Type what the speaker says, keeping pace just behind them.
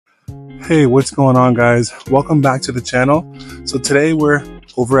Hey, what's going on, guys? Welcome back to the channel. So today we're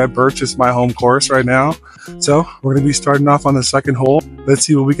over at Birch. It's my home course right now. So we're going to be starting off on the second hole. Let's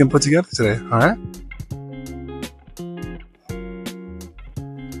see what we can put together today. All right.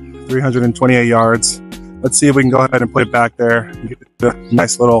 328 yards. Let's see if we can go ahead and put it back there and get a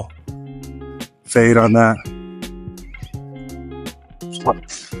nice little fade on that.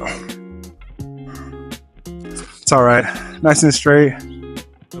 It's all right. Nice and straight.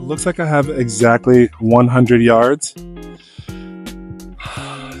 It looks like I have exactly 100 yards.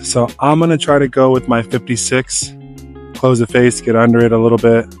 So I'm going to try to go with my 56, close the face, get under it a little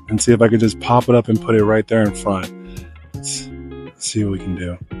bit, and see if I could just pop it up and put it right there in front. Let's see what we can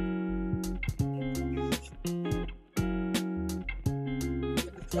do.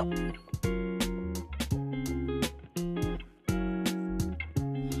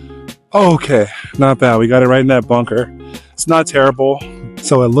 Okay, not bad. We got it right in that bunker. It's not terrible.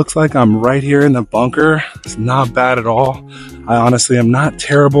 So it looks like I'm right here in the bunker. It's not bad at all. I honestly am not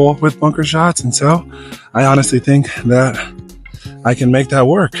terrible with bunker shots, and so I honestly think that I can make that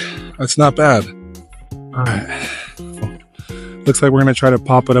work. That's not bad. All right. Looks like we're gonna try to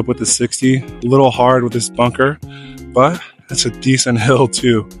pop it up with the 60. A little hard with this bunker, but it's a decent hill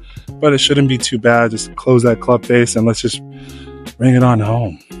too. But it shouldn't be too bad. Just close that club face and let's just bring it on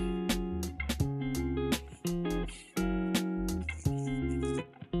home.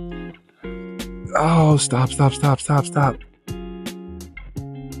 Oh, stop.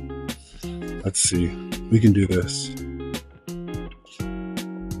 Let's see. We can do this.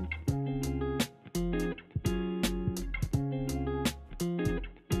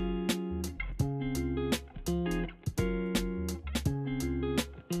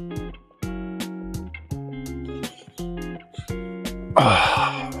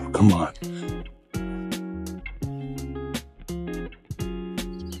 Oh, come on.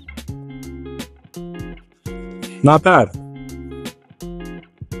 Not bad.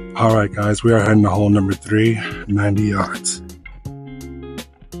 All right, guys, we are heading to hole number 3, 90 yards.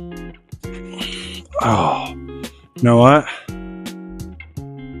 Oh, you know what?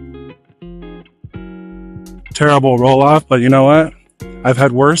 Terrible roll off, but you know what? I've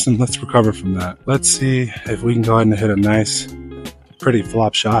had worse, and let's recover from that. Let's see if we can go ahead and hit a nice, pretty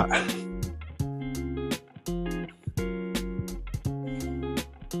flop shot.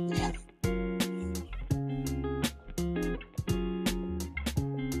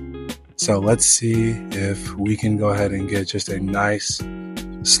 So let's see if we can go ahead and get just a nice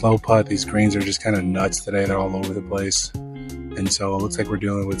slow putt. These greens are just kind of nuts today. They're all over the place. And so it looks like we're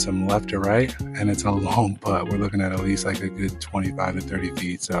dealing with some left to right, and it's a long putt. We're looking at least like a good 25 to 30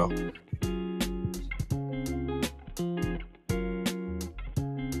 feet. So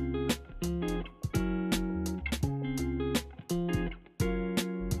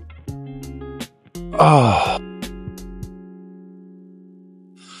oh.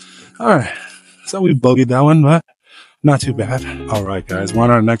 All right, so we bogeyed that one, but not too bad. All right, guys, we're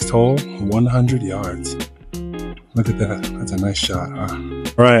on our next hole, 100 yards. Look at that. That's a nice shot, huh?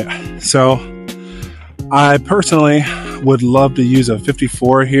 All right, so I personally would love to use a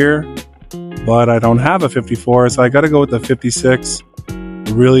 54 here, but I don't have a 54, so I got to go with the 56.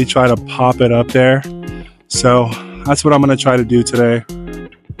 Really try to pop it up there. So that's what I'm going to try to do today.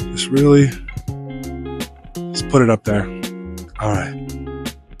 Just really just put it up there. All right.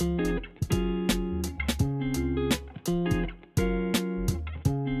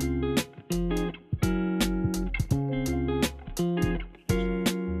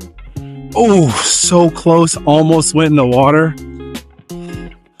 Oh, so close. Almost went in the water.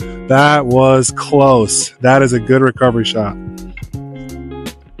 That was close. That is a good recovery shot.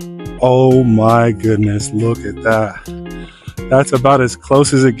 Oh my goodness. Look at that. That's about as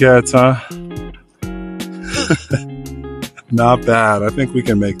close as it gets, huh? Not bad. I think we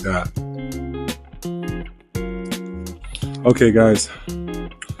can make that. Okay, guys.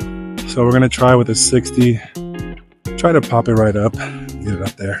 So we're going to try with a 60. Try to pop it right up. Get it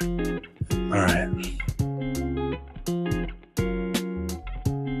up there. All right.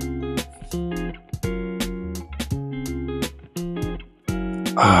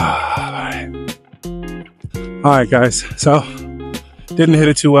 All right, guys. So didn't hit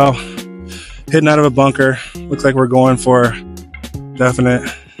it too well. Hitting out of a bunker. Looks like we're going for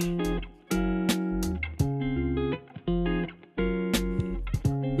definite.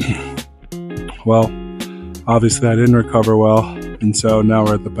 Well, obviously I didn't recover well, and so now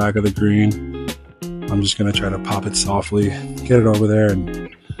we're at the back of the green. I'm just gonna try to pop it softly, get it over there, and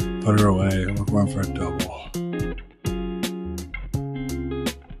put it away. We're going for a double.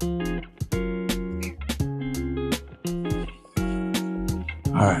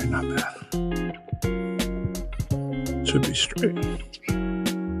 All right, not bad. Should be straight.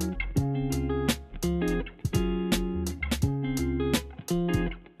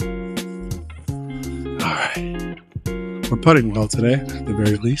 All right. We're putting well today, at the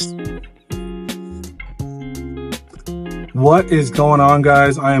very least. What is going on,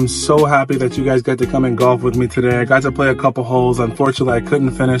 guys? I am so happy that you guys get to come and golf with me today. I got to play a couple holes. Unfortunately, I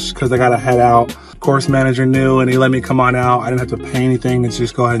couldn't finish because I got to head out. Course manager knew and he let me come on out. I didn't have to pay anything. It's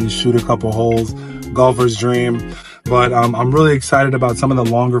just go ahead and shoot a couple holes. Golfer's dream. But I'm really excited about some of the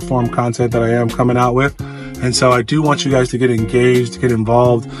longer form content that I am coming out with. And so I do want you guys to get engaged, get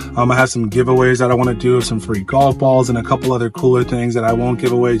involved. I have some giveaways that I want to do, some free golf balls and a couple other cooler things that I won't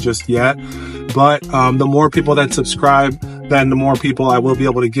give away just yet. But the more people that subscribe, then the more people I will be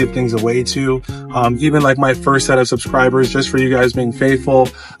able to give things away to. Even like my first set of subscribers, just for you guys being faithful,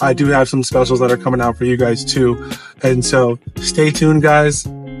 I do have some specials that are coming out for you guys too. And so stay tuned, guys.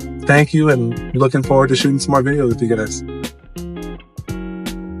 Thank you, and looking forward to shooting some more videos with you guys.